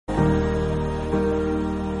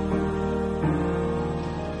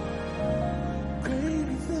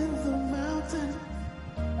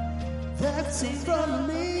that's in front of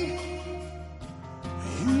me.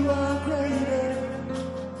 You are greater,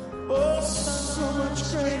 oh, so much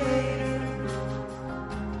greater,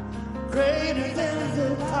 greater than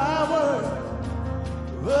the power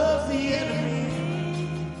of the enemy.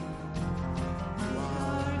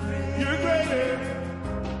 You're greater.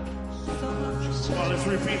 Come on, let's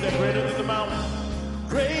repeat that. Greater than the mountain.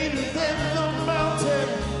 Greater than the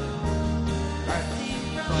mountain.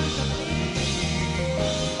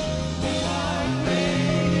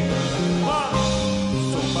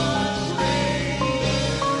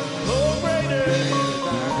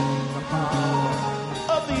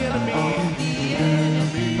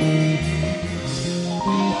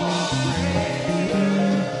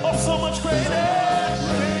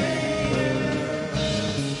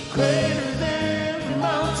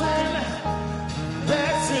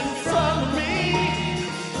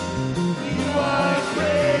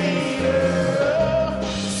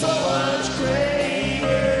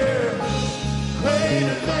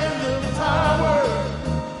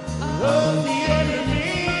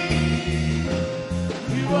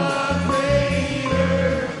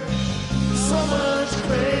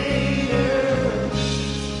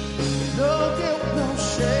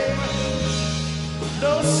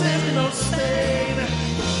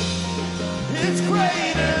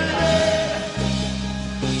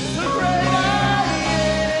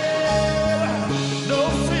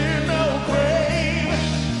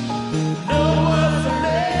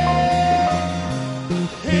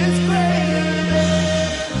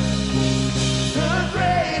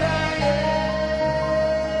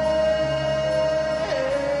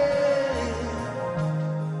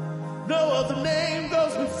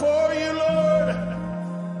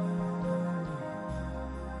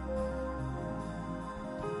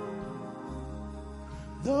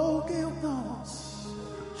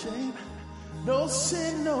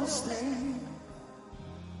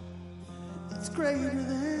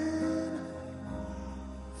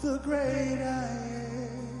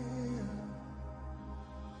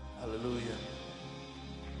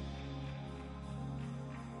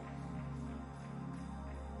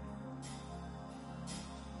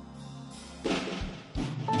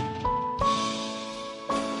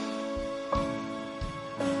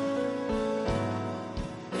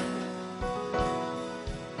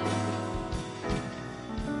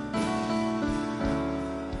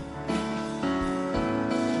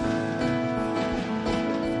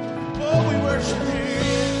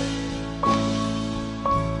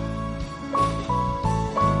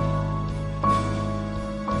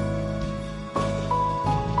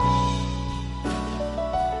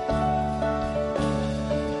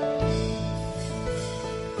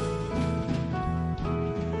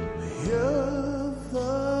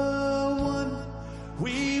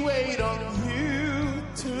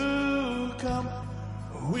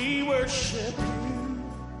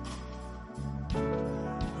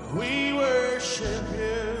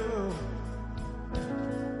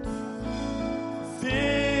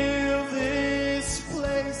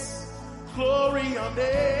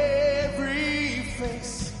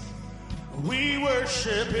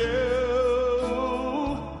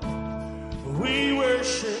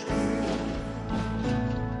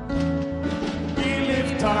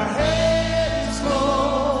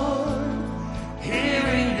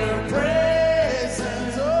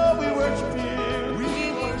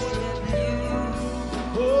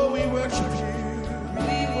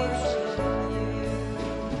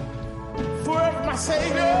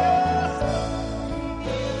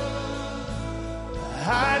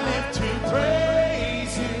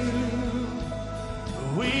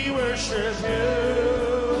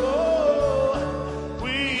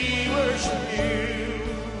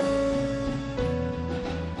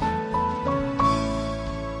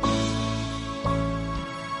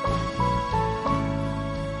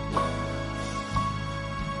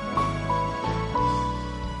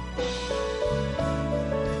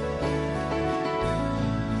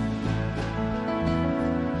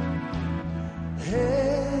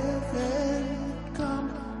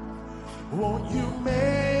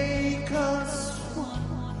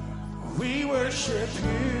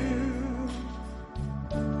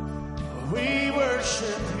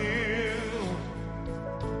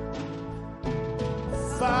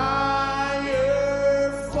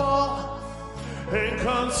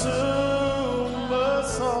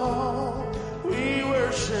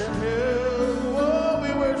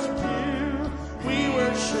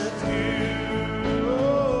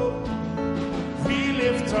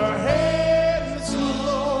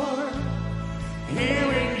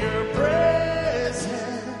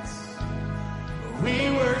 We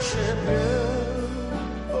worship you.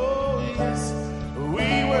 Oh, yes.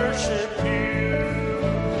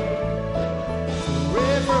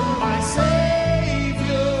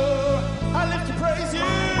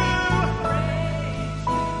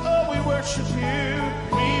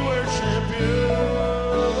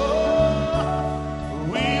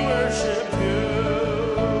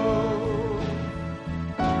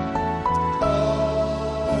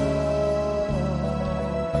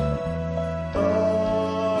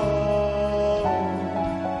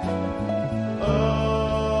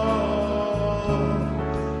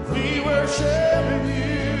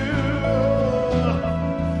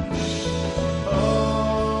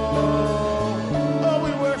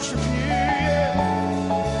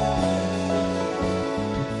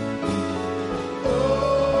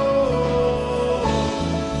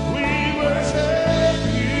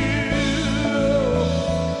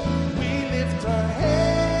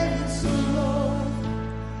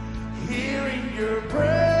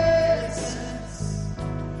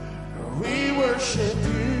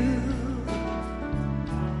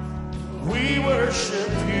 We worship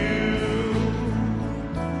you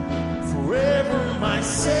forever, my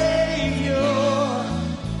Savior.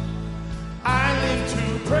 I live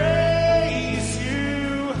to praise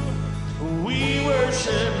you. We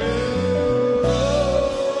worship you.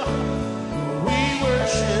 We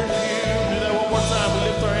worship you. Do that one more time. We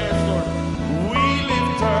lift our hands, Lord. We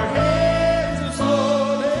lift our hands,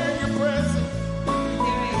 Lord, in your presence.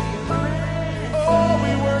 Oh,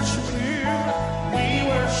 we worship you. We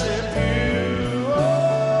worship you.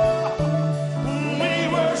 Oh, we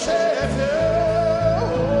worship you.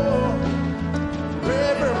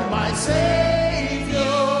 Forever, my Savior.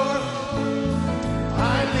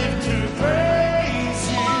 I live to praise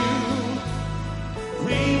you.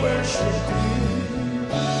 We worship you.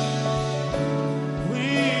 We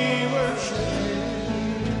worship you.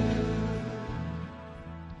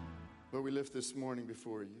 Lord, we lift this morning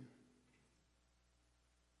before you.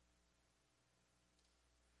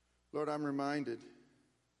 Lord, I'm reminded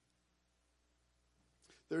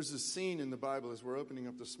there's a scene in the Bible as we're opening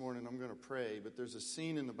up this morning. I'm going to pray, but there's a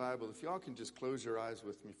scene in the Bible. If y'all can just close your eyes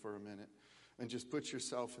with me for a minute and just put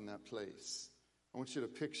yourself in that place. I want you to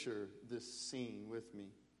picture this scene with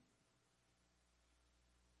me.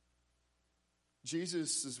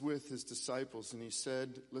 Jesus is with his disciples and he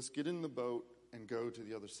said, let's get in the boat and go to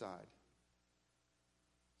the other side.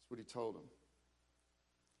 That's what he told them.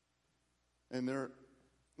 And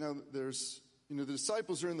the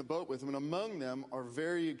disciples are in the boat with him, and among them are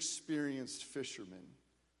very experienced fishermen.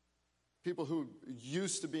 People who are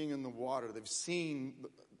used to being in the water. They've seen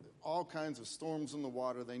all kinds of storms in the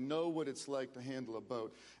water. They know what it's like to handle a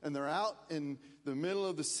boat. And they're out in the middle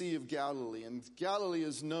of the Sea of Galilee. And Galilee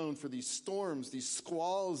is known for these storms, these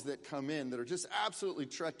squalls that come in that are just absolutely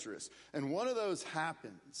treacherous. And one of those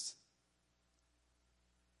happens.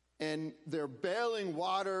 And they're bailing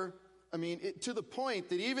water. I mean, to the point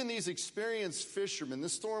that even these experienced fishermen,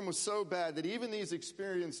 this storm was so bad that even these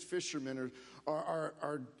experienced fishermen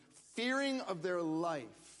are fearing of their life.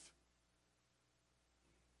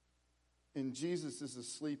 And Jesus is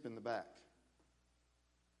asleep in the back.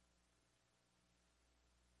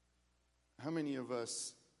 How many of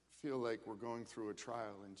us feel like we're going through a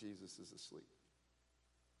trial and Jesus is asleep?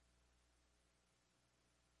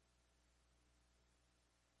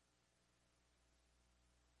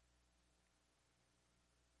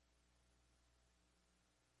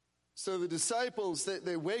 So the disciples,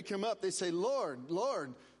 they wake him up. They say, Lord,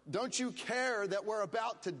 Lord, don't you care that we're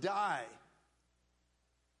about to die?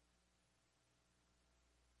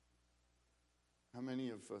 How many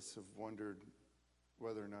of us have wondered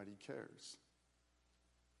whether or not he cares?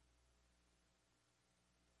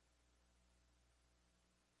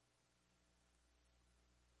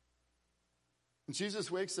 And Jesus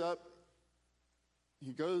wakes up.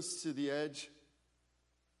 He goes to the edge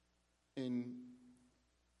and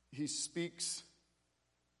he speaks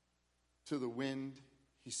to the wind.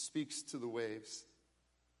 He speaks to the waves.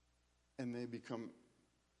 And they become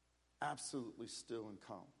absolutely still and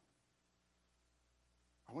calm.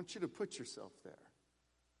 I want you to put yourself there.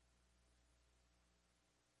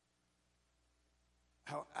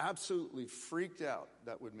 How absolutely freaked out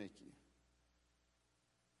that would make you.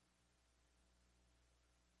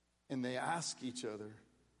 And they ask each other,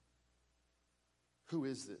 who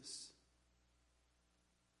is this?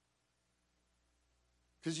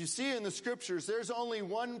 Because you see in the scriptures, there's only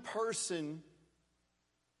one person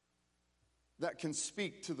that can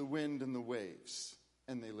speak to the wind and the waves,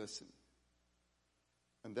 and they listen.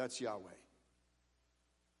 And that's Yahweh.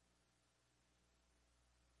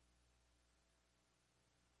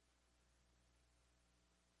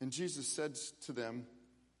 And Jesus said to them,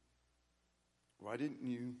 why didn't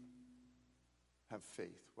you have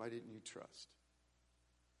faith? Why didn't you trust?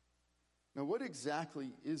 Now, what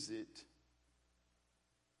exactly is it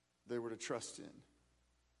they were to trust in?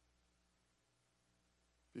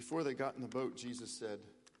 Before they got in the boat, Jesus said,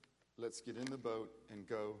 let's get in the boat and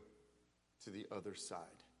go to the other side.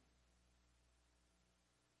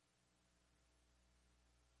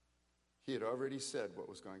 He had already said what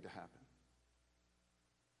was going to happen.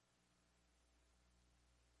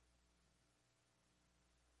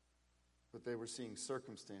 But they were seeing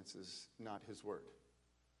circumstances, not his word.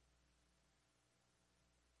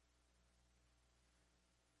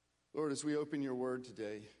 Lord, as we open your word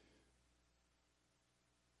today,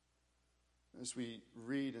 as we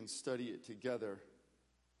read and study it together,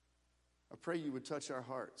 I pray you would touch our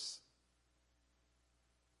hearts.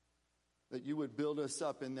 That you would build us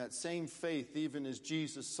up in that same faith, even as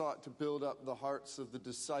Jesus sought to build up the hearts of the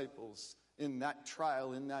disciples in that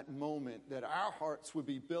trial, in that moment, that our hearts would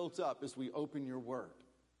be built up as we open your word.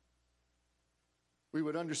 We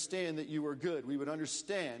would understand that you are good. We would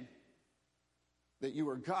understand that you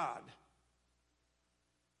are God.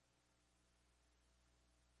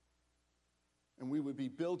 And we would be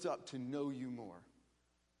built up to know you more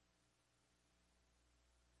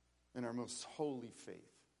in our most holy faith.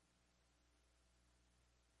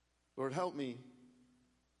 Lord, help me.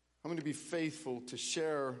 I'm going to be faithful to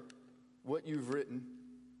share what you've written.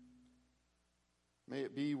 May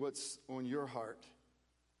it be what's on your heart.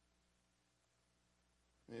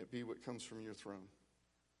 May it be what comes from your throne.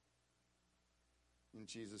 In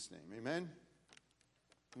Jesus' name, amen?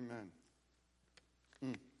 Amen.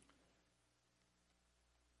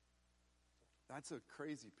 That's a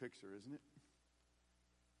crazy picture, isn't it?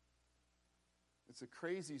 It's a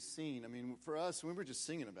crazy scene. I mean, for us, we were just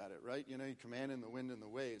singing about it, right? You commanding the wind and the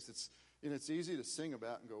waves. It's easy to sing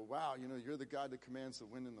about and go, wow, you're the God that commands the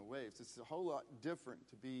wind and the waves. It's a whole lot different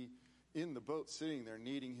to be in the boat sitting there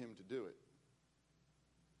needing him to do it.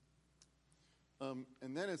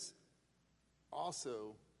 And then it's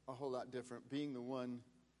also a whole lot different being the one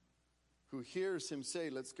who hears him say,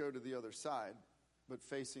 let's go to the other side, but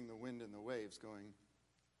facing the wind and the waves going,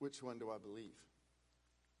 which one do I believe?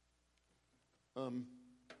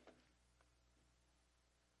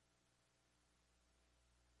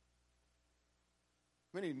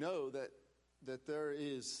 Many know that there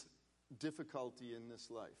is difficulty in this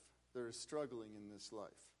life. There is struggling in this life.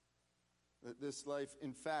 That this life,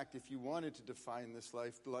 in fact, if you wanted to define this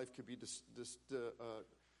life, life could be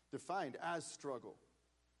defined as struggle.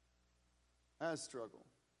 As struggle.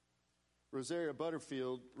 Rosaria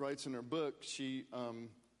Butterfield writes in her book,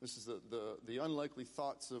 this is the unlikely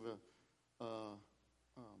thoughts of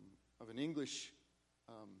an English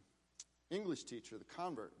teacher, the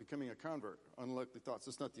convert, becoming a convert. Unlikely thoughts.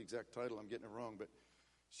 That's not the exact title. I'm getting it wrong, but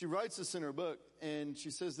she writes this in her book, and she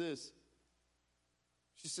says this.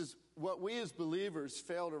 She says, what we as believers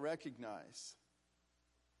fail to recognize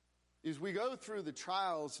is we go through the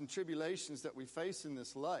trials and tribulations that we face in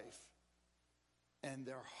this life, and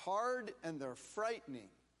they're hard and they're frightening.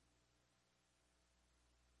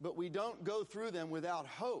 But we don't go through them without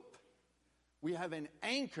hope. We have an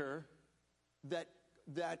anchor that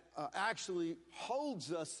actually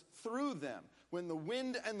holds us through them. When the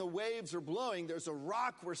wind and the waves are blowing, there's a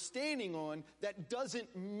rock we're standing on that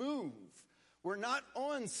doesn't move. We're not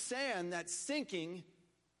on sand that's sinking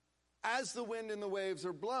as the wind and the waves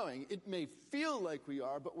are blowing. It may feel like we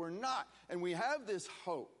are, but we're not. And we have this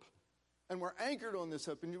hope. And we're anchored on this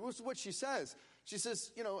hope. And this is what she says. She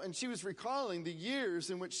says, and she was recalling the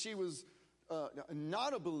years in which she was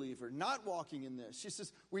not a believer, not walking in this. She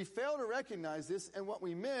says, we fail to recognize this, and what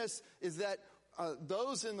we miss is that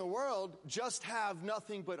those in the world just have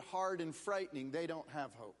nothing but hard and frightening. They don't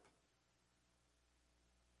have hope.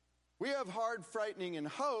 We have hard, frightening, and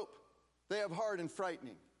hope. They have hard and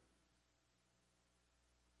frightening.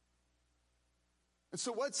 And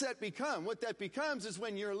so what's that become? What that becomes is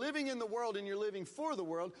when you're living in the world and you're living for the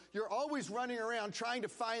world, you're always running around trying to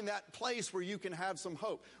find that place where you can have some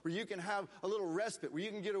hope, where you can have a little respite, where you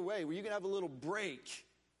can get away, where you can have a little break,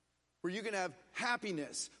 where you can have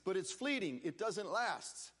happiness. But it's fleeting. It doesn't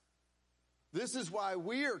last. This is why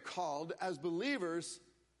we are called as believers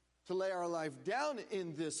to lay our life down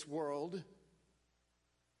in this world,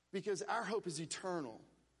 because our hope is eternal.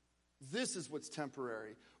 This is what's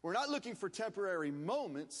temporary. We're not looking for temporary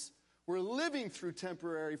moments. We're living through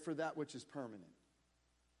temporary for that which is permanent.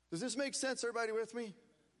 Does this make sense, everybody with me?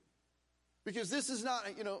 Because this is not,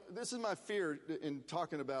 this is my fear in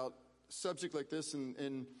talking about a subject like this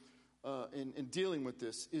and dealing with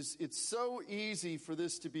this, is it's so easy for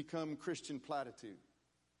this to become Christian platitude.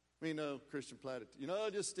 We know Christian platitude.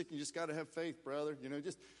 You just got to have faith, brother.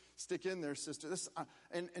 Just stick in there, sister.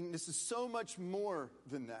 And this is so much more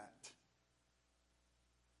than that.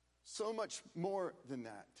 So much more than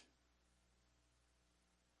that.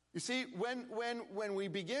 You see, when we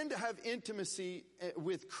begin to have intimacy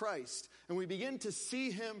with Christ, and we begin to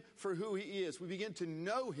see him for who he is, we begin to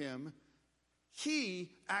know him,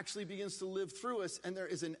 he actually begins to live through us, and there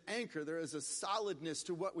is an anchor, there is a solidness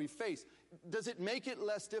to what we face. Does it make it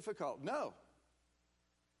less difficult? No.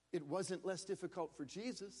 It wasn't less difficult for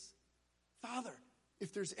Jesus. Father,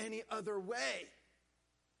 if there's any other way.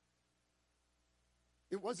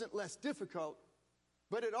 It wasn't less difficult,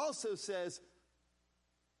 but it also says,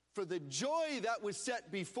 for the joy that was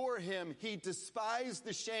set before him, he despised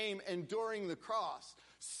the shame, enduring the cross,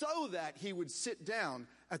 so that he would sit down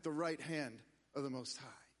at the right hand of the Most High.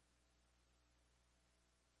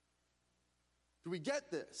 Do we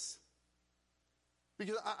get this?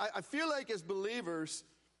 Because I feel like as believers,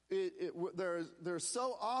 there's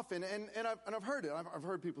so often, and I've heard it, I've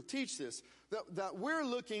heard people teach this, that we're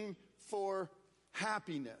looking for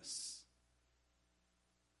happiness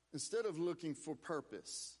instead of looking for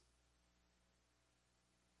purpose.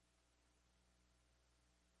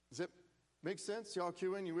 Does it make sense? Y'all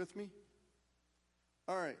cue in? You with me?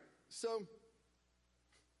 All right. So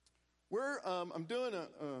I'm doing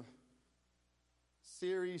a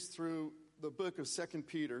series through the book of 2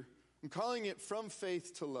 Peter. I'm calling it From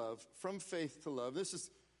Faith to Love. From Faith to Love. This is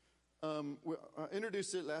I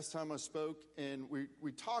introduced it last time I spoke, and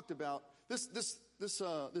we talked about this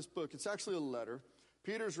book. It's actually a letter.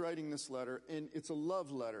 Peter's writing this letter, and it's a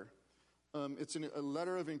love letter. It's a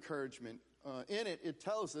letter of encouragement. In it, it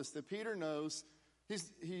tells us that Peter knows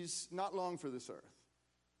he's not long for this earth.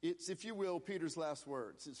 It's, if you will, Peter's last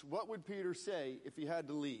words. It's what would Peter say if he had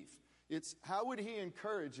to leave? It's how would he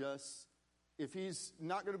encourage us if he's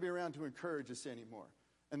not going to be around to encourage us anymore?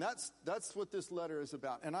 And that's what this letter is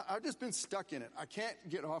about. And I've just been stuck in it. I can't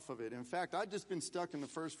get off of it. In fact, I've just been stuck in the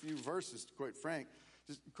first few verses, quite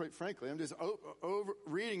frankly. I'm just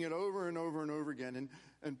reading it over and over and over again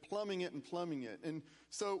and plumbing it. And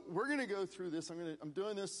so we're going to go through this. I'm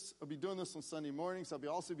doing this. I'll be doing this on Sunday mornings. I'll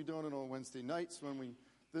also be doing it on Wednesday nights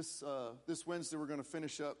this Wednesday we're going to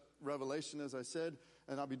finish up Revelation, as I said,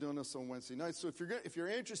 and I'll be doing this on Wednesday nights. So if you're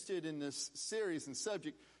interested in this series and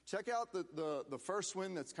subject, check out the first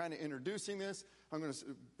one that's kind of introducing this. I'm going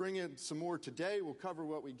to bring in some more today. We'll cover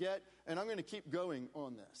what we get, and I'm going to keep going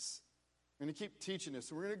on this. I'm going to keep teaching this.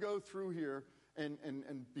 So we're going to go through here and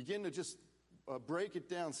begin to just break it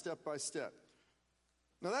down step by step.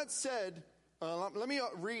 Now that said, let me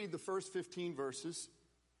read the first 15 verses.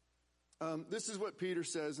 This is what Peter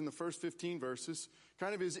says in the first 15 verses,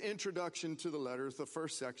 kind of his introduction to the letter, the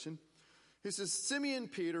first section. He says, Simeon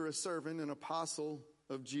Peter, a servant and apostle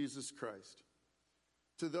of Jesus Christ,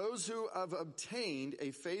 to those who have obtained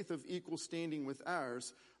a faith of equal standing with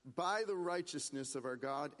ours by the righteousness of our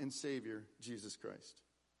God and Savior, Jesus Christ.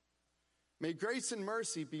 May grace and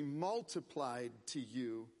mercy be multiplied to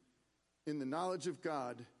you in the knowledge of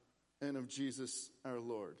God and of Jesus our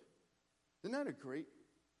Lord. Isn't that a great,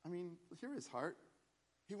 hear his heart.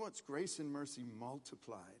 He wants grace and mercy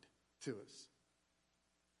multiplied to us.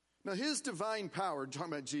 Now his divine power,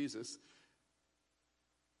 talking about Jesus,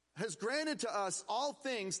 has granted to us all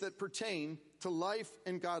things that pertain to life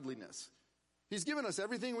and godliness. He's given us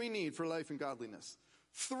everything we need for life and godliness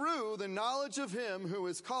through the knowledge of him who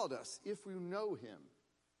has called us, if we know him,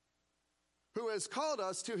 who has called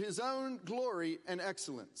us to his own glory and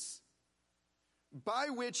excellence, by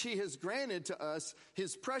which he has granted to us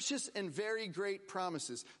his precious and very great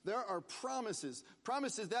promises. There are promises.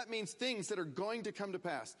 Promises, that means things that are going to come to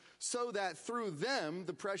pass, so that through them,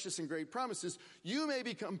 the precious and great promises, you may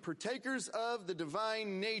become partakers of the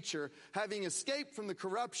divine nature, having escaped from the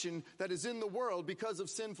corruption that is in the world because of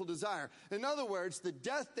sinful desire. In other words, the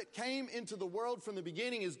death that came into the world from the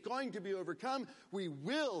beginning is going to be overcome. We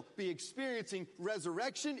will be experiencing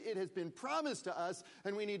resurrection. It has been promised to us,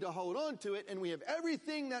 and we need to hold on to it, and we have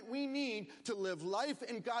everything that we need to live life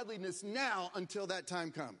and godliness now until that time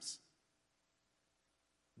comes.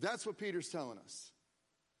 That's what Peter's telling us.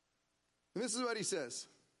 And this is what he says.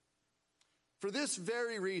 For this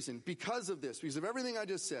very reason, because of everything I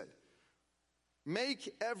just said,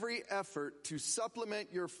 make every effort to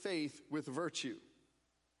supplement your faith with virtue,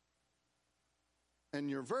 and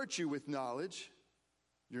your virtue with knowledge,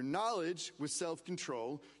 your knowledge with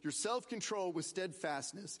self-control, your self-control with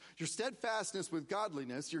steadfastness, your steadfastness with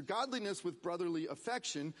godliness, your godliness with brotherly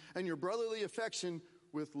affection, and your brotherly affection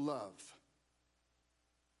with love.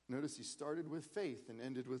 Notice he started with faith and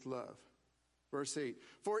ended with love. Verse 8,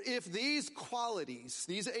 for if these qualities,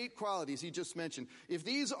 these 8 qualities he just mentioned, if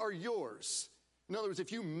these are yours, in other words,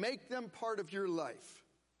 if you make them part of your life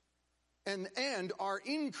and are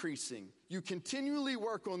increasing, you continually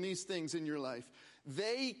work on these things in your life,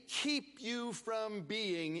 they keep you from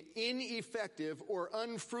being ineffective or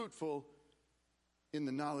unfruitful in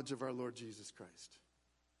the knowledge of our Lord Jesus Christ.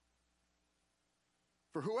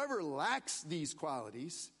 For whoever lacks these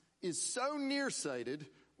qualities is so nearsighted,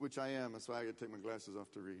 which I am, that's why I got to take my glasses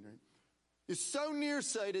off to read, right? Is so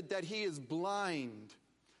nearsighted that he is blind,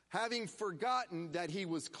 having forgotten that he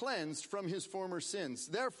was cleansed from his former sins.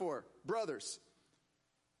 Therefore, brothers,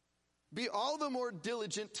 be all the more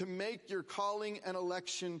diligent to make your calling and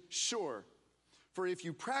election sure. For if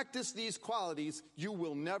you practice these qualities, you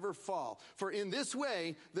will never fall. For in this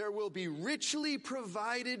way, there will be richly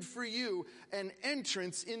provided for you an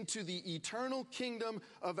entrance into the eternal kingdom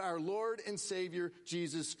of our Lord and Savior,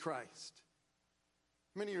 Jesus Christ.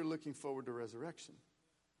 Many are looking forward to resurrection.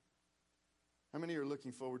 How many are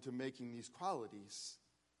looking forward to making these qualities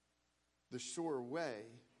the sure way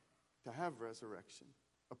to have resurrection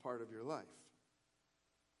a part of your life?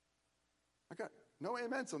 I got no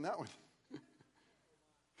amens on that one.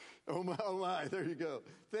 Oh my, there you go.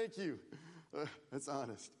 Thank you. That's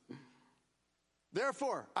honest.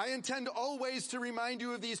 Therefore, I intend always to remind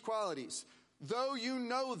you of these qualities, though you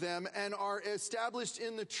know them and are established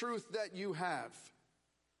in the truth that you have.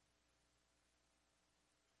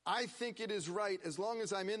 I think it is right, as long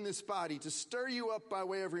as I'm in this body, to stir you up by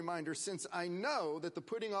way of reminder, since I know that the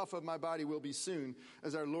putting off of my body will be soon,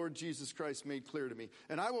 as our Lord Jesus Christ made clear to me.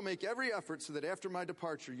 And I will make every effort so that after my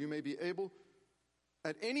departure you may be able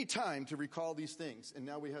at any time to recall these things. And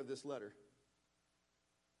now we have this letter.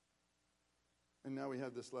 I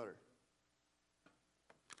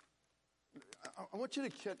want you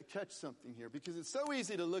to catch something here, because it's so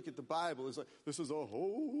easy to look at the Bible as like, this is a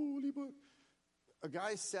holy book. A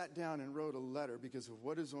guy sat down and wrote a letter because of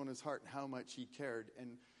what is on his heart and how much he cared.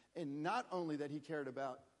 And not only that he cared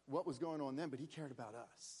about what was going on then, but he cared about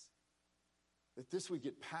us. That this would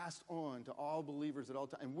get passed on to all believers at all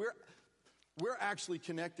times. And we're actually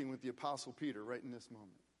connecting with the Apostle Peter right in this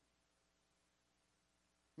moment.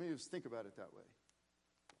 Maybe just think about it that way.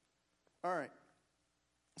 All right.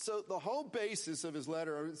 So the whole basis of his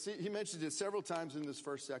letter, he mentioned it several times in this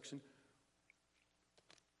first section.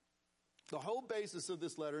 The whole basis of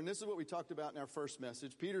this letter, and this is what we talked about in our first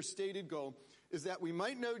message, Peter's stated goal is that we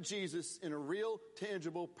might know Jesus in a real,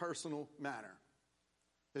 tangible, personal manner.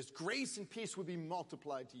 His grace and peace would be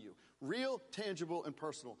multiplied to you. Real, tangible, and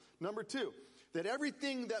personal. Number 2, that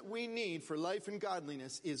everything that we need for life and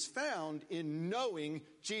godliness is found in knowing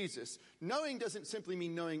Jesus. Knowing doesn't simply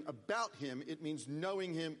mean knowing about him. It means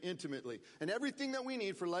knowing him intimately. And everything that we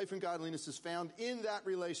need for life and godliness is found in that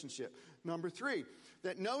relationship. Number 3,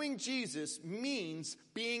 that knowing Jesus means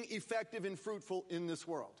being effective and fruitful in this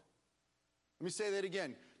world. Let me say that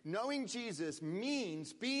again. Knowing Jesus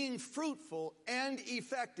means being fruitful and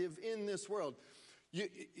effective in this world.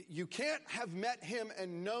 You can't have met him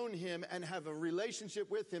and known him and have a relationship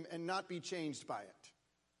with him and not be changed by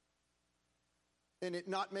it. And it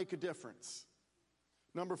not make a difference.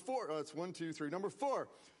 Number 4, it's 1, 2, 3. Number 4,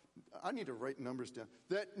 I need to write numbers down.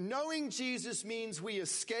 That knowing Jesus means we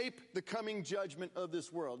escape the coming judgment of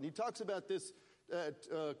this world. And he talks about this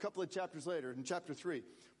a couple of chapters later, in chapter 3.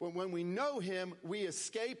 When we know him, we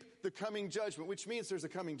escape the coming judgment, which means there's a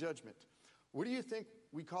coming judgment. What do you think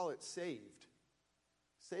we call it? Saved.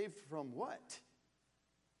 Saved from what?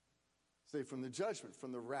 Saved from the judgment,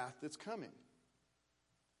 from the wrath that's coming.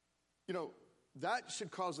 You know, that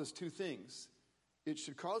should cause us 2 things. It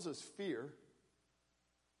should cause us fear,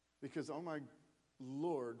 because, oh my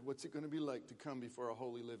Lord, what's it going to be like to come before a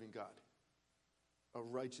holy living God, a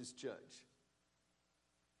righteous judge?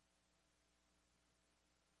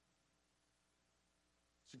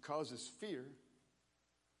 It should cause us fear,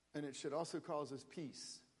 and it should also cause us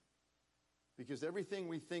peace, because everything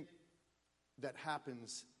we think that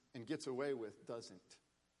happens and gets away with doesn't.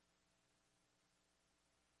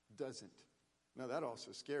 Now that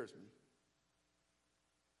also scares me.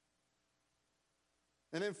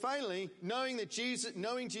 And then finally, knowing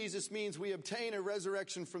Jesus means we obtain a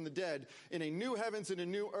resurrection from the dead in a new heavens and a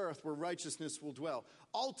new earth where righteousness will dwell.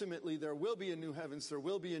 Ultimately, there will be a new heavens, there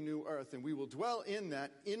will be a new earth, and we will dwell in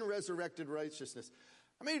that, in resurrected righteousness.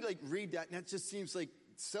 I may read that, and that just seems like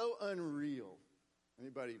so unreal.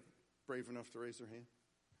 Anybody brave enough to raise their hand?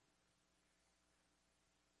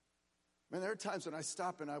 Man, there are times when I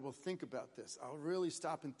stop and I will think about this. I'll really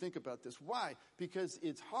stop and think about this. Why? Because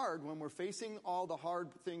it's hard when we're facing all the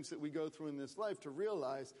hard things that we go through in this life to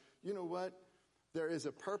realize, you know what? There is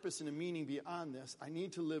a purpose and a meaning beyond this. I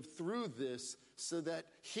need to live through this so that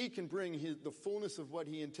he can bring the fullness of what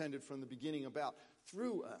he intended from the beginning about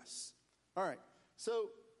through us. All right.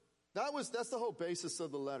 So that's the whole basis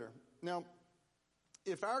of the letter. Now,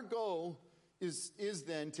 if our goal is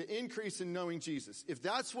then to increase in knowing Jesus. If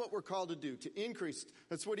that's what we're called to do, to increase,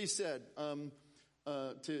 that's what he said,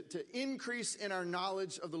 to increase in our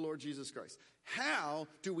knowledge of the Lord Jesus Christ. How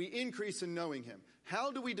do we increase in knowing him?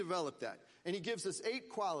 How do we develop that? And he gives us 8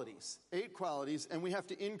 qualities, and we have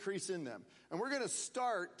to increase in them. And we're going to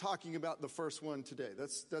start talking about the first one today.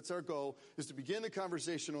 That's our goal, is to begin the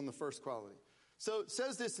conversation on the first quality. So it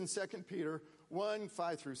says this in 2 Peter 1,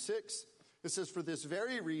 5 through 6. It says, for this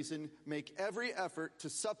very reason, make every effort to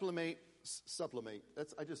supplement.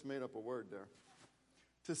 I just made up a word there.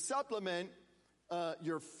 To supplement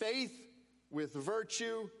your faith with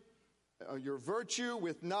virtue, your virtue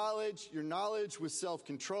with knowledge, your knowledge with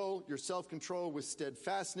self-control, your self-control with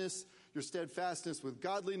steadfastness, your steadfastness with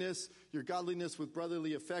godliness, your godliness with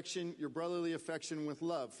brotherly affection, your brotherly affection with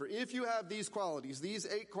love. For if you have these qualities, these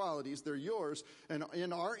 8 qualities, they're yours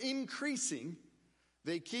and are increasing,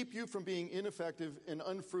 they keep you from being ineffective and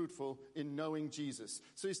unfruitful in knowing Jesus.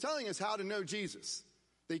 So he's telling us how to know Jesus.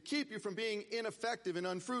 They keep you from being ineffective and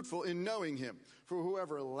unfruitful in knowing him. For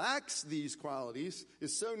whoever lacks these qualities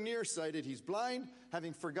is so nearsighted he's blind,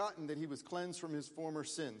 having forgotten that he was cleansed from his former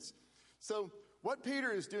sins. So what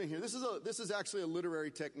Peter is doing here, this is actually a literary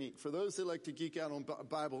technique. For those that like to geek out on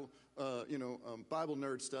Bible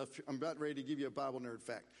nerd stuff, I'm about ready to give you a Bible nerd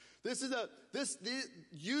fact.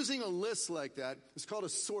 Using a list like that is called a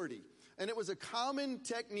sortie. And it was a common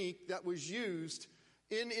technique that was used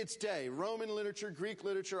in its day. Roman literature, Greek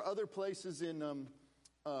literature, other places in the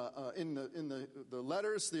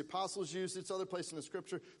letters the apostles used. It's other places in the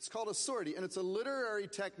scripture. It's called a sortie, and it's a literary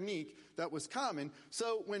technique that was common.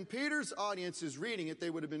 So when Peter's audience is reading it, they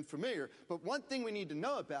would have been familiar. But one thing we need to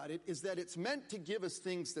know about it is that it's meant to give us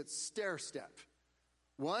things that stair step.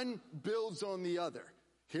 One builds on the other.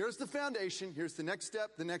 Here's the foundation, here's the next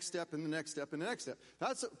step, and the next step, and the next step.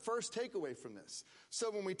 That's the first takeaway from this. So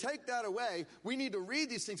when we take that away, we need to read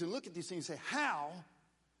these things and look at these things and say, how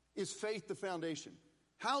is faith the foundation?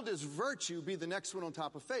 How does virtue be the next one on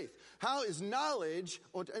top of faith? How is knowledge,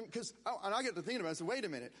 and I get to thinking about it, I said, wait a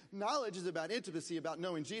minute, knowledge is about intimacy, about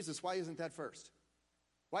knowing Jesus. Why isn't that first?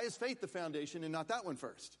 Why is faith the foundation and not that one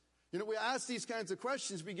first? You know, we ask these kinds of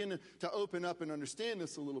questions, begin to open up and understand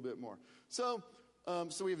this a little bit more. So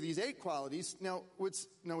we have these 8 qualities. Now, it's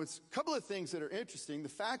a couple of things that are interesting. The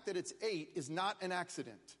fact that it's 8 is not an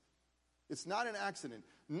accident. It's not an accident.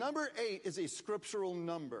 Number 8 is a scriptural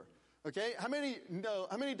number. Okay? How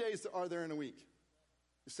many days are there in a week?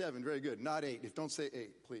 7. Very good. Not 8. Don't say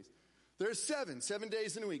 8, please. There's 7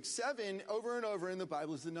 days in a week. 7 over and over in the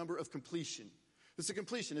Bible is the number of completion. It's a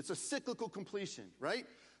completion. It's a cyclical completion, right?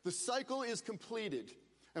 The cycle is completed.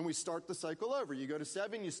 And we start the cycle over. You go to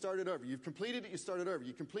 7, you start it over. You've completed it, you start it over.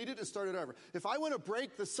 You complete it, start it over. If I want to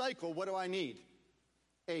break the cycle, what do I need?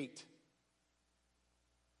 8.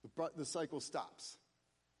 The cycle stops.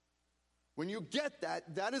 When you get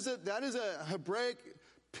that is a Hebraic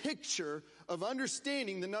picture of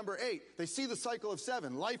understanding the number 8. They see the cycle of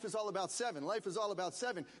 7. Life is all about 7. Life is all about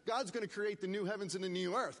 7. God's going to create the new heavens and the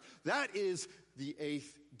new earth. That is the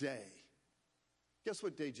 8th day. Guess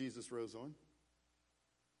what day Jesus rose on?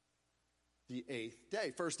 The 8th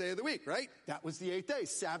day. First day of the week, right? That was the 8th day.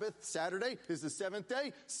 Sabbath, Saturday is the 7th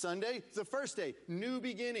day. Sunday is the first day. New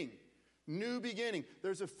beginning. New beginning.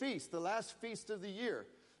 There's a feast. The last feast of the year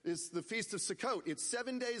is the Feast of Sukkot. It's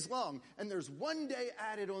 7 days long. And there's one day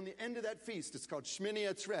added on the end of that feast. It's called Shmini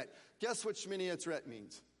Atzeret. Guess what Shmini Atzeret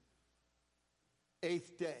means?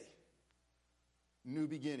 8th day. New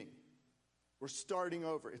beginning. We're starting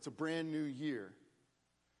over. It's a brand new year.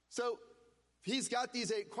 So, he's got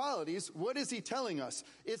these 8 qualities. What is he telling us?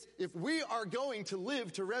 If we are going to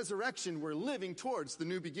live to resurrection, we're living towards the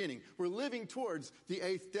new beginning. We're living towards the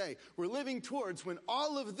 8th day. We're living towards when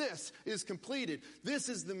all of this is completed. This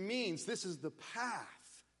is the means. This is the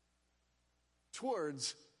path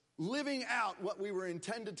towards living out what we were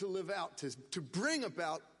intended to live out, to bring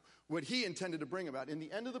about what he intended to bring about. In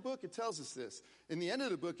the end of the book, it tells us this. In the end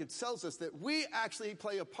of the book, it tells us that we actually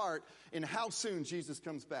play a part in how soon Jesus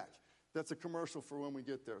comes back. That's a commercial for when we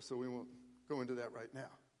get there, so we won't go into that right now.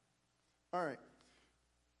 All right.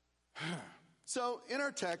 So, in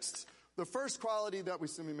our text, the first quality that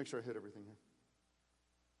let me make sure I hit everything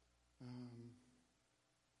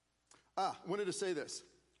here. Wanted to say this.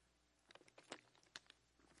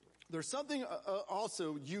 There's something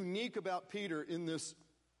also unique about Peter in this.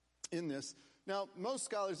 Now, most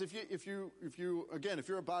scholars, if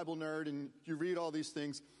you're a Bible nerd and you read all these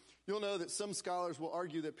things, you'll know that some scholars will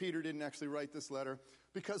argue that Peter didn't actually write this letter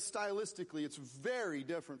because stylistically it's very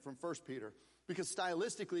different from 1 Peter. Because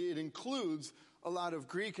stylistically it includes a lot of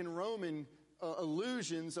Greek and Roman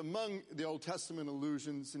allusions among the Old Testament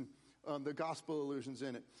allusions and the gospel allusions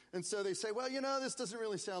in it. And so they say, well, this doesn't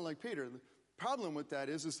really sound like Peter. The problem with that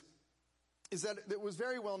is that it was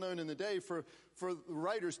very well known in the day for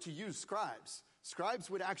writers to use scribes. Scribes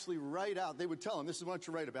would actually write out, they would tell them, this is what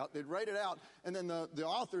you write about. They'd write it out, and then the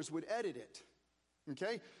authors would edit it.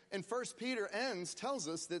 Okay? And 1 Peter tells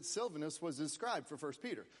us that Silvanus was his scribe for 1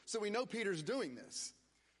 Peter. So we know Peter's doing this.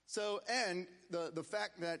 So, and the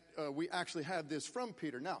fact that we actually have this from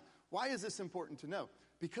Peter. Now, why is this important to know?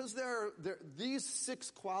 Because there are these 6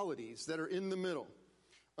 qualities that are in the middle.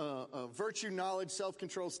 Virtue, knowledge,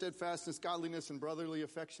 self-control, steadfastness, godliness, and brotherly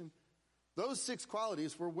affection. Those 6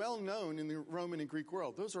 qualities were well known in the Roman and Greek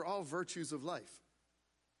world. Those are all virtues of life.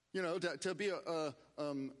 You know, to be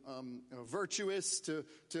virtuous, to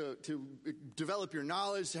develop your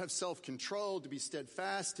knowledge, to have self-control, to be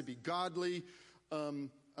steadfast, to be godly,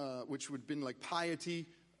 which would have been like piety,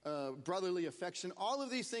 brotherly affection. All of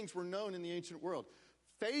these things were known in the ancient world.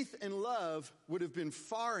 Faith and love would have been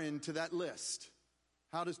foreign to that list.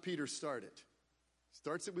 How does Peter start it?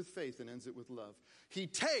 Starts it with faith and ends it with love. He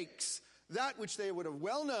takes that which they would have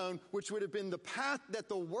well known, which would have been the path that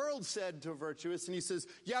the world said to virtuous, and he says,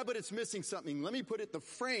 yeah, but it's missing something. Let me put it the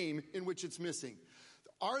frame in which it's missing.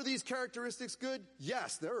 Are these characteristics good?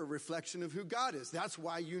 Yes, they're a reflection of who God is. That's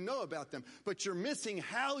why you know about them. But you're missing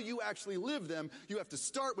how you actually live them. You have to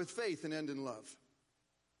start with faith and end in love.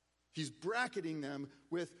 He's bracketing them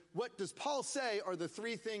with, what does Paul say are the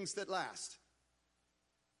three things that last?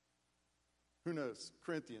 Who knows?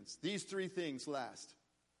 Corinthians. These three things last.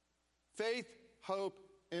 Faith, hope,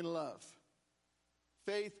 and love.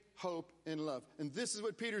 Faith, hope, and love. And this is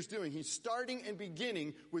what Peter's doing. He's starting and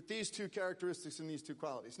beginning with these two characteristics and these two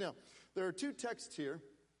qualities. Now, there are two texts here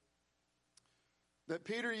that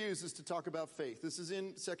Peter uses to talk about faith. This is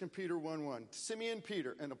in 2 Peter 1:1. Simeon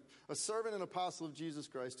Peter, a servant and apostle of Jesus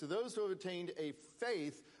Christ, to those who have attained a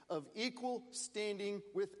faith of equal standing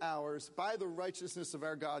with ours by the righteousness of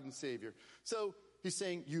our God and Savior. So he's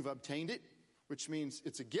saying you've obtained it, which means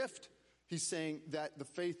it's a gift. He's saying that the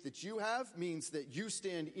faith that you have means that you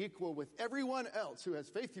stand equal with everyone else who has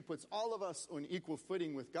faith. He puts all of us on equal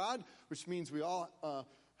footing with God, which means we all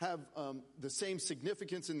have the same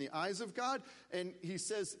significance in the eyes of God. And he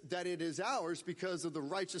says that it is ours because of the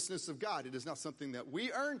righteousness of God. It is not something that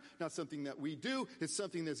we earn, not something that we do. It's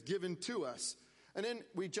something that's given to us. And then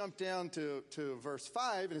we jump down to verse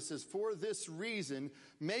 5, and it says, for this reason,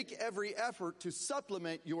 make every effort to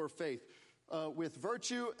supplement your faith with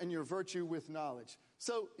virtue, and your virtue with knowledge.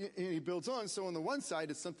 So he builds on. So on the one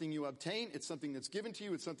side, it's something you obtain. It's something that's given to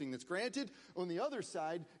you. It's something that's granted. On the other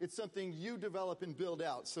side, it's something you develop and build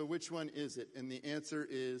out. So which one is it? And the answer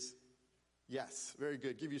is yes. Very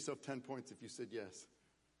good. Give yourself 10 points if you said yes.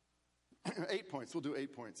 8 points. We'll do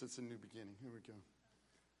 8 points. That's a new beginning. Here we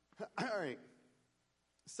go. All right.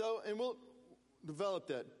 So, and we'll develop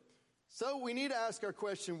that. So we need to ask our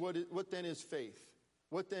question, what then is faith?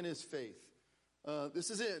 What then is faith? This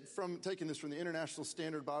is it, taking this from the International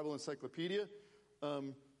Standard Bible Encyclopedia.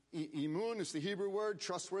 Emun is the Hebrew word.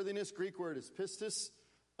 Trustworthiness, Greek word is pistis.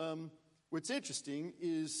 What's interesting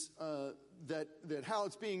is that how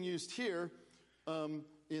it's being used here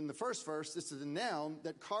in the first verse, this is a noun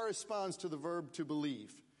that corresponds to the verb to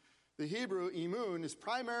believe. The Hebrew, emun, is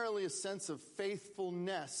primarily a sense of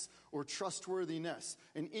faithfulness or trustworthiness.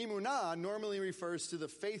 And emunah normally refers to the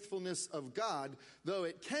faithfulness of God, though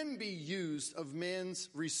it can be used of man's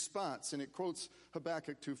response. And it quotes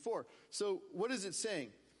Habakkuk 2:4. So what is it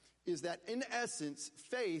saying? Is that in essence,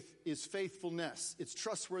 faith is faithfulness. It's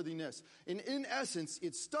trustworthiness. And in essence,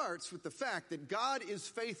 it starts with the fact that God is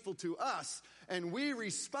faithful to us, and we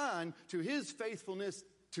respond to his faithfulness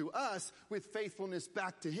to us with faithfulness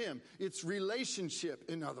back to him. It's relationship,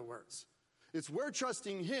 in other words. It's we're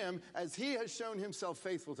trusting him as he has shown himself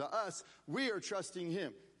faithful to us. We are trusting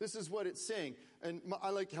him. This is what it's saying. And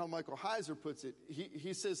I like how Michael Heiser puts it.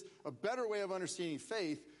 He says a better way of understanding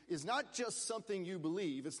faith is not just something you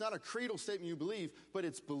believe. It's not a creedal statement you believe, but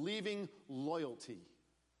it's believing loyalty.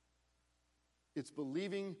 It's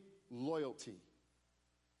believing loyalty.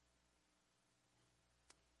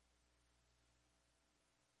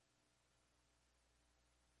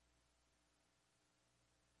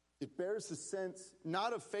 It bears the sense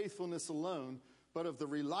not of faithfulness alone, but of the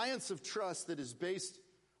reliance of trust that is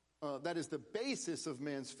the basis of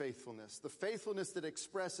man's faithfulness. The faithfulness that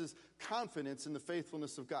expresses confidence in the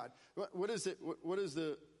faithfulness of God. What is it? What is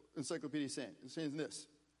the encyclopedia saying? It's saying this.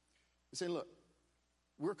 It's saying, look,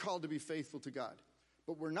 we're called to be faithful to God.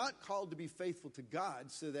 But we're not called to be faithful to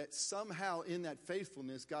God so that somehow in that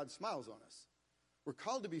faithfulness God smiles on us. We're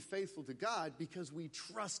called to be faithful to God because we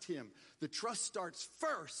trust him. The trust starts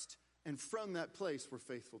first, and from that place, we're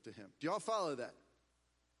faithful to him. Do y'all follow that?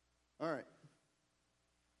 All right.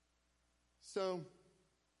 So,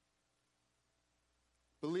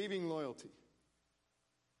 believing loyalty.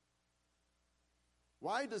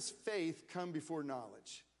 Why does faith come before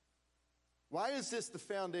knowledge? Why is this the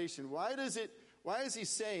foundation? Why is he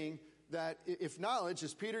saying that if knowledge,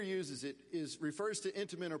 as Peter uses it, refers to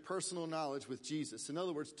intimate or personal knowledge with Jesus. In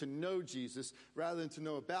other words, to know Jesus rather than to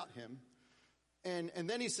know about him. And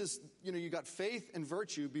then he says, you got faith and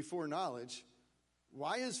virtue before knowledge.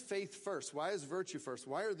 Why is faith first? Why is virtue first?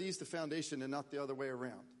 Why are these the foundation and not the other way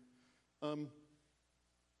around?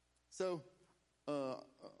 So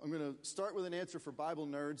I'm going to start with an answer for Bible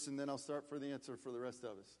nerds, and then I'll start for the answer for the rest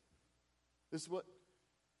of us. This is what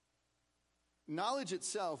knowledge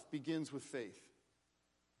itself begins with faith.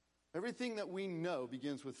 Everything that we know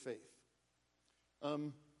begins with faith.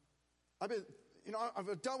 I've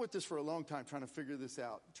dealt with this for a long time, trying to figure this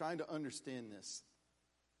out, trying to understand this.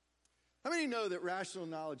 How many know that rational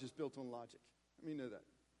knowledge is built on logic? How many know that?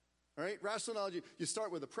 All right, rational knowledge, you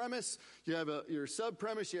start with a premise, you have your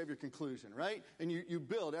sub-premise, you have your conclusion, right? And you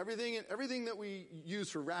build everything that we use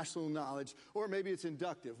for rational knowledge, or maybe it's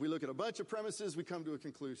inductive. We look at a bunch of premises, we come to a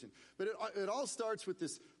conclusion. But it all starts with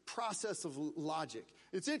this process of logic.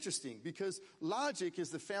 It's interesting because logic is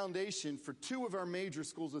the foundation for two of our major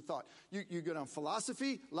schools of thought. You go down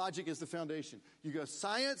philosophy, logic is the foundation. You go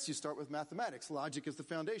science, you start with mathematics, logic is the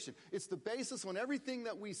foundation. It's the basis on everything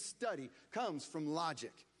that we study comes from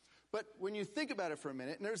logic. But when you think about it for a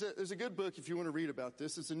minute, and there's a good book if you want to read about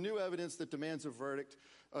this. It's A New Evidence That Demands a Verdict.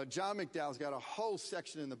 John McDowell's got a whole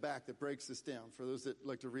section in the back that breaks this down for those that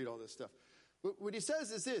like to read all this stuff. But what he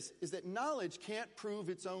says is that knowledge can't prove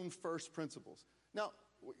its own first principles. Now,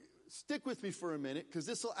 stick with me for a minute because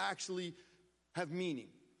this will actually have meaning.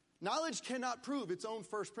 Knowledge cannot prove its own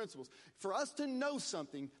first principles. For us to know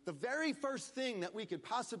something, the very first thing that we could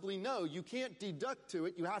possibly know, you can't deduct to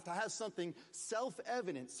it. You have to have something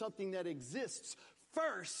self-evident, something that exists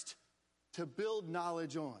first to build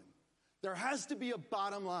knowledge on. There has to be a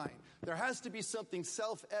bottom line. There has to be something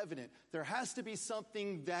self-evident. There has to be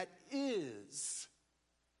something that is.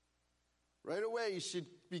 Right away, you should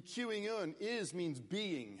be cueing on. Is means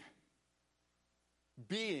being.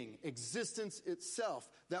 Being, existence itself,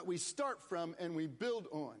 that we start from and we build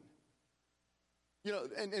on. You know,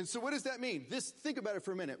 and so what does that mean? Think about it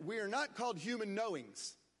for a minute. We are not called human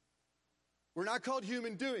knowings. We're not called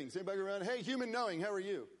human doings. Anybody around? Hey, human knowing, how are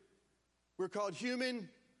you? We're called human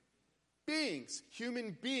beings.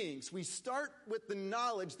 Human beings. We start with the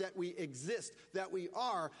knowledge that we exist, that we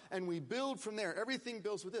are, and we build from there. Everything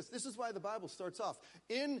builds with this. This is why the Bible starts off.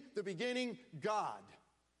 In the beginning, God.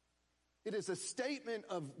 It is a statement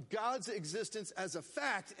of God's existence as a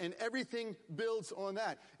fact, and everything builds on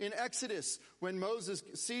that. In Exodus, when Moses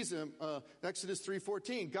sees him, Exodus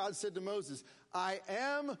 3:14, God said to Moses, I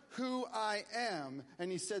am who I am.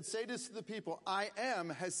 And he said, say this to the people, I am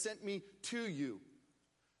has sent me to you.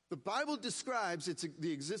 The Bible describes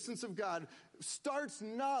the existence of God, starts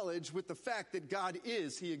knowledge with the fact that God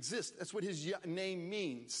is, he exists. That's what his name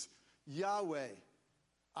means, Yahweh.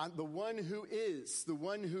 I'm the one who is, the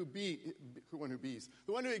one who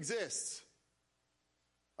exists.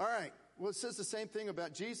 All right. Well, it says the same thing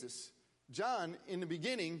about Jesus. John, in the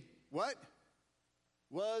beginning, what?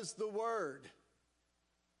 Was the Word.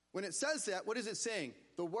 When it says that, what is it saying?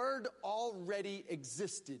 The Word already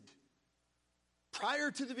existed.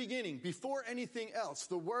 Prior to the beginning, before anything else,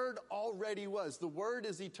 the Word already was. The Word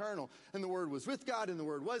is eternal. And the Word was with God, and the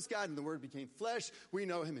Word was God, and the Word became flesh. We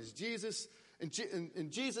know him as Jesus.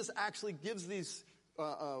 And Jesus actually gives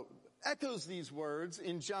echoes these words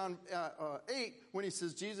in John 8 when he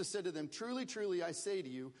says, Jesus said to them, truly, truly, I say to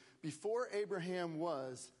you, before Abraham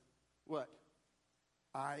was, what?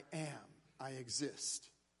 I am. I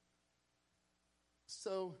exist.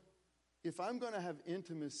 So if I'm going to have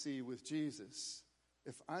intimacy with Jesus,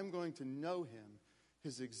 if I'm going to know him,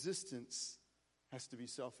 his existence has to be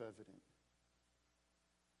self-evident.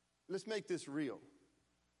 Let's make this real.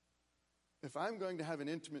 If I'm going to have an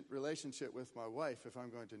intimate relationship with my wife, if I'm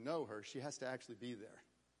going to know her, she has to actually be there.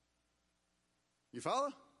 You follow?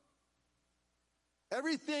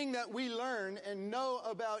 Everything that we learn and know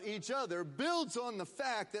about each other builds on the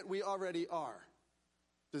fact that we already are.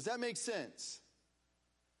 Does that make sense?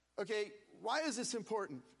 Okay, why is this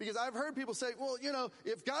important? Because I've heard people say, well, you know,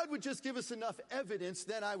 if God would just give us enough evidence,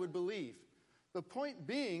 then I would believe. The point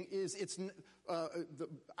being is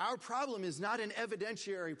our problem is not an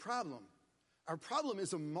evidentiary problem. Our problem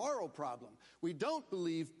is a moral problem. We don't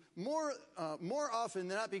believe more often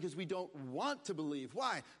than not because we don't want to believe.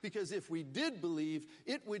 Why? Because if we did believe,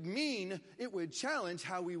 it would challenge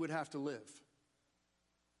how we would have to live.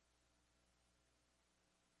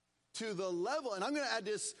 To the level, and I'm going to add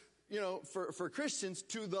this, you know, for Christians,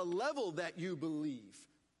 to the level that you believe.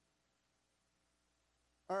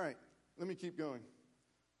 All right, let me keep going.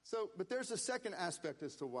 But there's a second aspect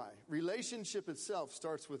as to why. Relationship itself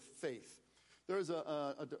starts with faith. There was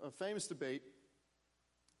a famous debate,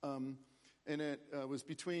 and it was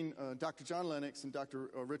between Dr. John Lennox and Dr.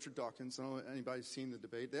 Richard Dawkins. I don't know if anybody's seen the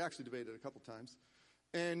debate. They actually debated a couple times.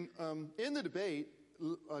 And in the debate,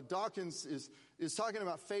 Dawkins is talking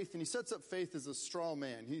about faith, and he sets up faith as a straw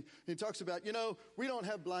man. He talks about, we don't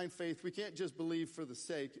have blind faith. We can't just believe for the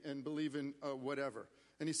sake and believe in whatever.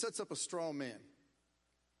 And he sets up a straw man.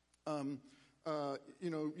 Y'all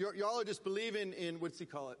are just believing in, what's he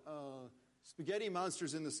call it? Spaghetti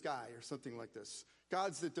monsters in the sky or something like this.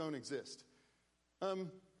 Gods that don't exist. And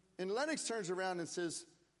Lennox turns around and says,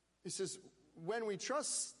 when we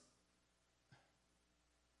trust...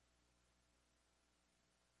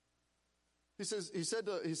 He said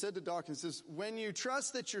to Dawkins, when you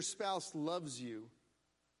trust that your spouse loves you,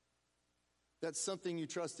 that's something you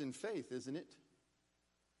trust in faith, isn't it?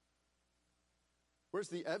 Where's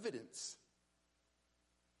the evidence?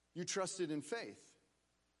 You trusted in faith.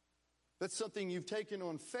 That's something you've taken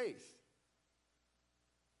on faith.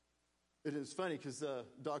 It is funny because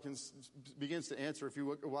Dawkins begins to answer. If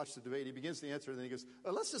you watch the debate, he begins to answer, and then he goes,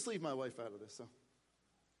 let's just leave my wife out of this. So,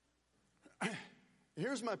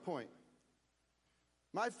 here's my point.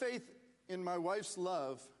 My faith in my wife's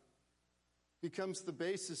love becomes the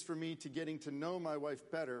basis for me to getting to know my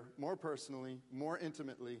wife better, more personally, more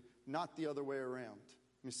intimately, not the other way around.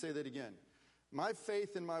 Let me say that again. My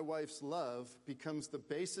faith in my wife's love becomes the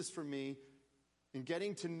basis for me in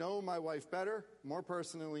getting to know my wife better, more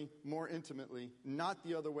personally, more intimately, not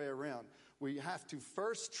the other way around. We have to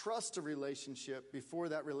first trust a relationship before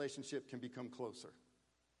that relationship can become closer.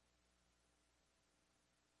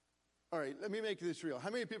 All right, let me make this real. How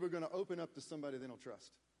many people are going to open up to somebody they don't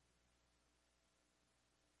trust?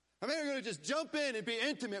 How many are going to just jump in and be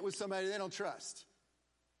intimate with somebody they don't trust?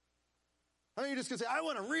 How many are just going to say, I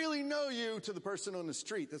want to really know you, to the person on the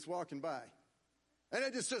street that's walking by? And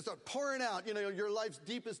it just start pouring out, your life's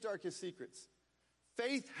deepest, darkest secrets.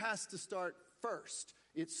 Faith has to start first.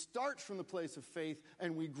 It starts from the place of faith,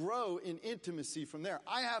 and we grow in intimacy from there.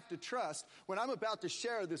 I have to trust when I'm about to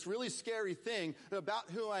share this really scary thing about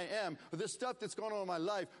who I am, or this stuff that's going on in my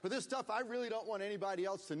life, or this stuff I really don't want anybody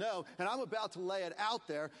else to know, and I'm about to lay it out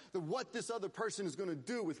there, that what this other person is going to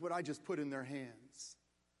do with what I just put in their hands.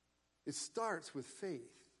 It starts with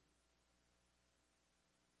faith.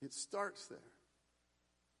 It starts there.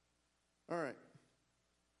 All right.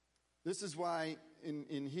 This is why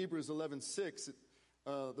in Hebrews 11:6,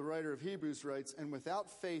 the writer of Hebrews writes, and without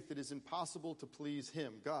faith it is impossible to please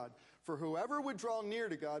him, God. For whoever would draw near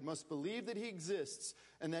to God must believe that he exists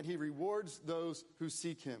and that he rewards those who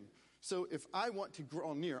seek him. So if I want to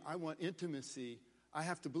draw near, I want intimacy, I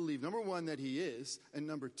have to believe, number one, that he is, and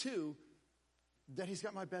number two, that he's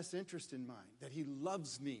got my best interest in mind, that he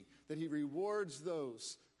loves me, that he rewards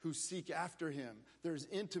those who seek after him. There's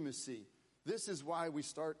intimacy. This is why we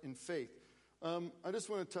start in faith. I just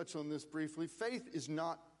want to touch on this briefly. Faith is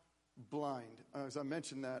not blind. As I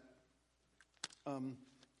mentioned that,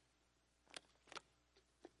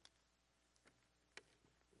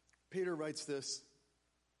 Peter writes this,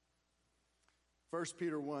 1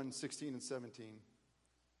 Peter 1:16 and 17.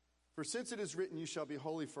 For since it is written, you shall be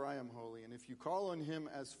holy, for I am holy. And if you call on him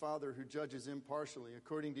as Father who judges impartially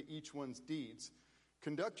according to each one's deeds,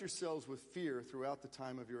 conduct yourselves with fear throughout the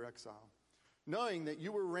time of your exile, knowing that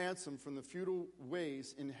you were ransomed from the futile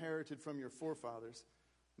ways inherited from your forefathers,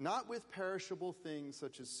 not with perishable things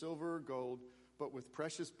such as silver or gold, but with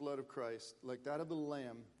precious blood of Christ, like that of the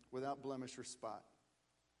Lamb, without blemish or spot.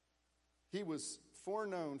 He was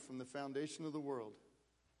foreknown from the foundation of the world,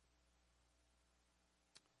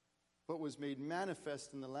 but was made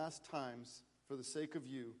manifest in the last times for the sake of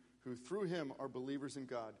you, who through him are believers in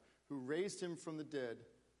God, who raised him from the dead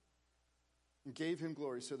and gave him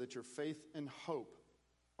glory, so that your faith and hope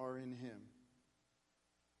are in him.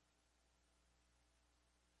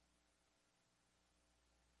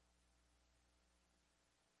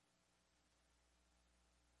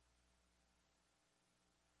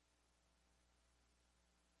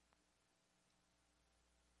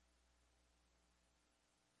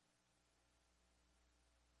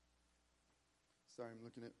 Sorry, I'm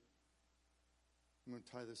going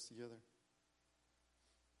to tie this together.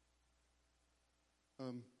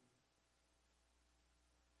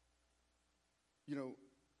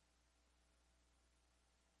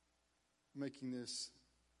 Making this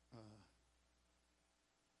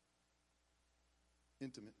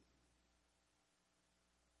intimate.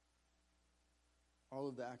 All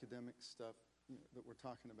of the academic stuff that we're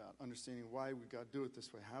talking about, understanding why would God do it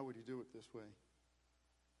this way, how would he do it this way,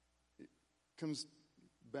 it comes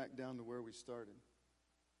back down to where we started.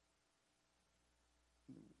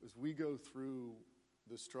 As we go through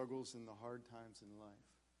the struggles and the hard times in life,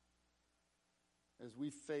 as we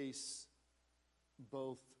face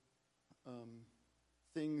both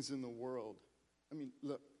things in the world. I mean,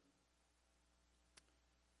 look,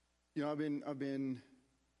 I've been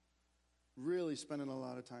really spending a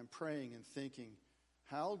lot of time praying and thinking,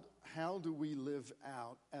 how do we live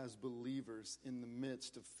out as believers in the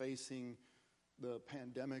midst of facing the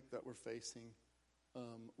pandemic that we're facing,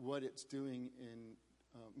 what it's doing in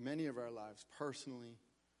many of our lives personally,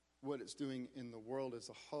 what it's doing in the world as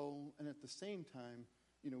a whole, and at the same time,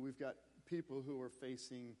 we've got people who are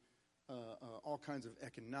facing all kinds of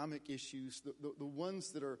economic issues. The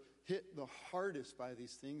ones that are hit the hardest by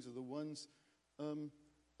these things are the ones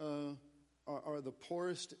are the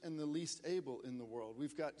poorest and the least able in the world.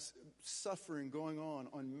 We've got suffering going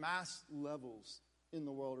on mass levels in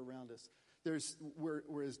the world around us.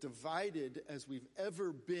 We're as divided as we've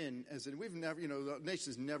ever been. We've never, the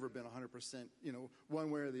nation's never been 100%,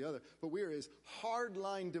 one way or the other. But we are as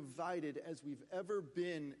hardline divided as we've ever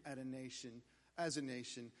been as a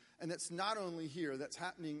nation. And that's not only here, that's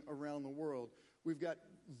happening around the world. We've got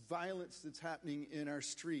violence that's happening in our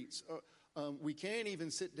streets. We can't even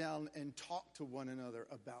sit down and talk to one another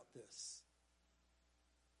about this.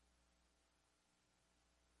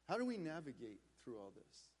 How do we navigate through all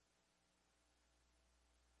this?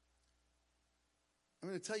 I'm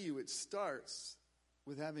going to tell you, it starts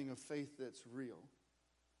with having a faith that's real.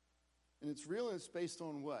 And it's real and it's based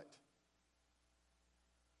on what?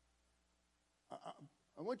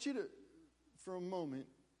 I want you to, for a moment,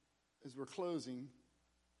 as we're closing,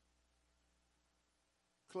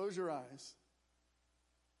 close your eyes.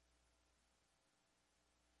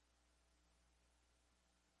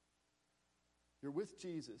 You're with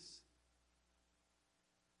Jesus,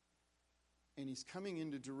 and he's coming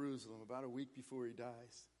into Jerusalem about a week before he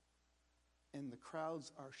dies, and the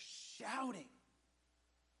crowds are shouting,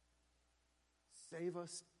 "Save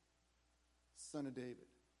us, Son of David."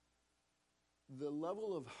 The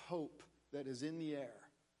level of hope that is in the air.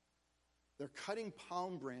 They're cutting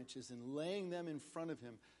palm branches and laying them in front of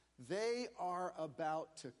him. They are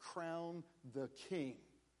about to crown the king.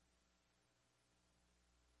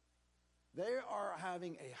 They are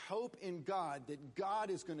having a hope in God that God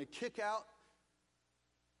is going to kick out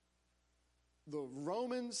the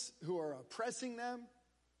Romans who are oppressing them.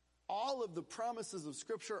 All of the promises of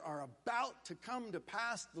Scripture are about to come to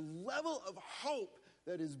pass. The level of hope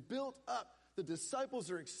that is built up. The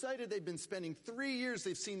disciples are excited. They've been spending 3 years.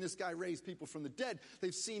 They've seen this guy raise people from the dead.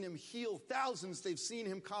 They've seen him heal thousands. They've seen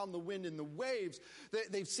him calm the wind and the waves.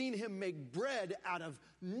 They've seen him make bread out of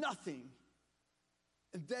nothing.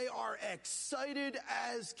 And they are excited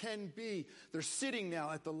as can be. They're sitting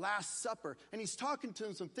now at the Last Supper, and he's talking to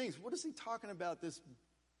them some things. What is he talking about? This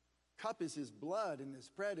cup is his blood, and this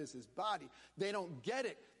bread is his body. They don't get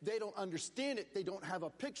it. They don't understand it. They don't have a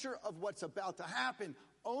picture of what's about to happen.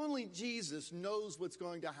 Only Jesus knows what's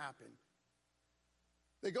going to happen.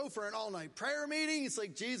 They go for an all-night prayer meeting. It's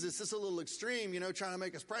like, Jesus, this is a little extreme, trying to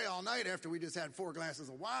make us pray all night after we just had 4 glasses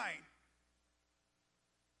of wine.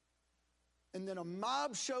 And then a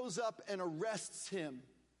mob shows up and arrests him.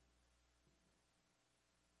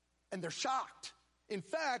 And they're shocked. In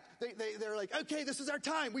fact, they're like, okay, this is our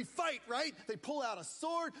time. We fight, right? They pull out a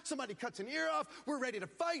sword. Somebody cuts an ear off. We're ready to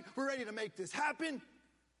fight. We're ready to make this happen.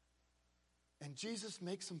 And Jesus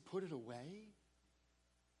makes them put it away?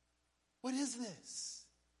 What is this?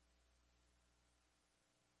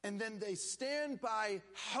 And then they stand by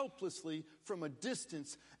helplessly from a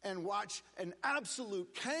distance and watch an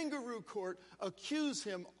absolute kangaroo court accuse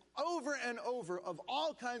him over and over of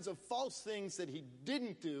all kinds of false things that he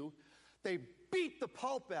didn't do. They beat the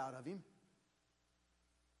pulp out of him.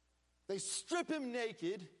 They strip him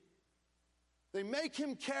naked. They make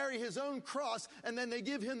him carry his own cross, and then they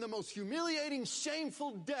give him the most humiliating,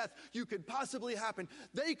 shameful death you could possibly happen.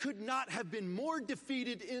 They could not have been more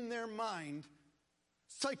defeated in their mind,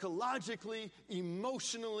 psychologically,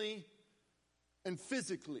 emotionally, and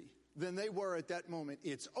physically than they were at that moment.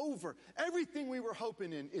 It's over. Everything we were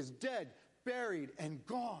hoping in is dead, buried, and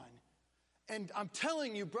gone. And I'm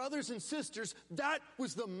telling you, brothers and sisters, that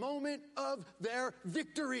was the moment of their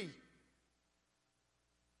victory.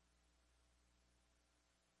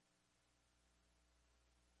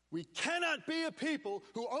 We cannot be a people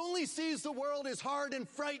who only sees the world as hard and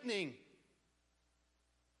frightening.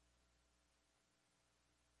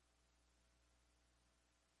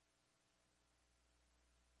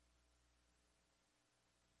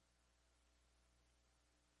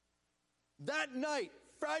 That night,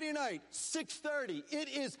 Friday night, 6:30, it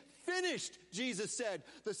is finished, Jesus said.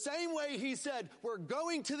 The same way he said, we're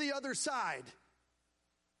going to the other side.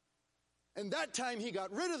 And that time he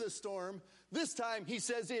got rid of the storm. This time he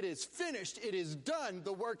says it is finished, it is done,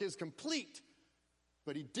 the work is complete.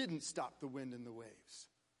 But he didn't stop the wind and the waves.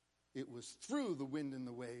 It was through the wind and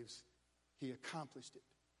the waves he accomplished it.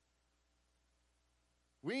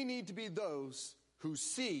 We need to be those who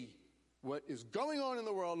see what is going on in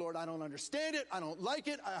the world. Lord, I don't understand it. I don't like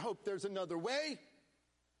it. I hope there's another way.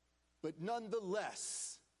 But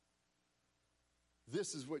nonetheless,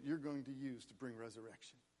 this is what you're going to use to bring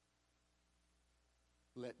resurrection.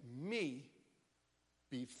 Let me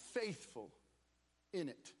be faithful in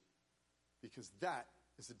it, because that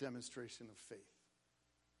is a demonstration of faith.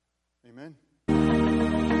 Amen.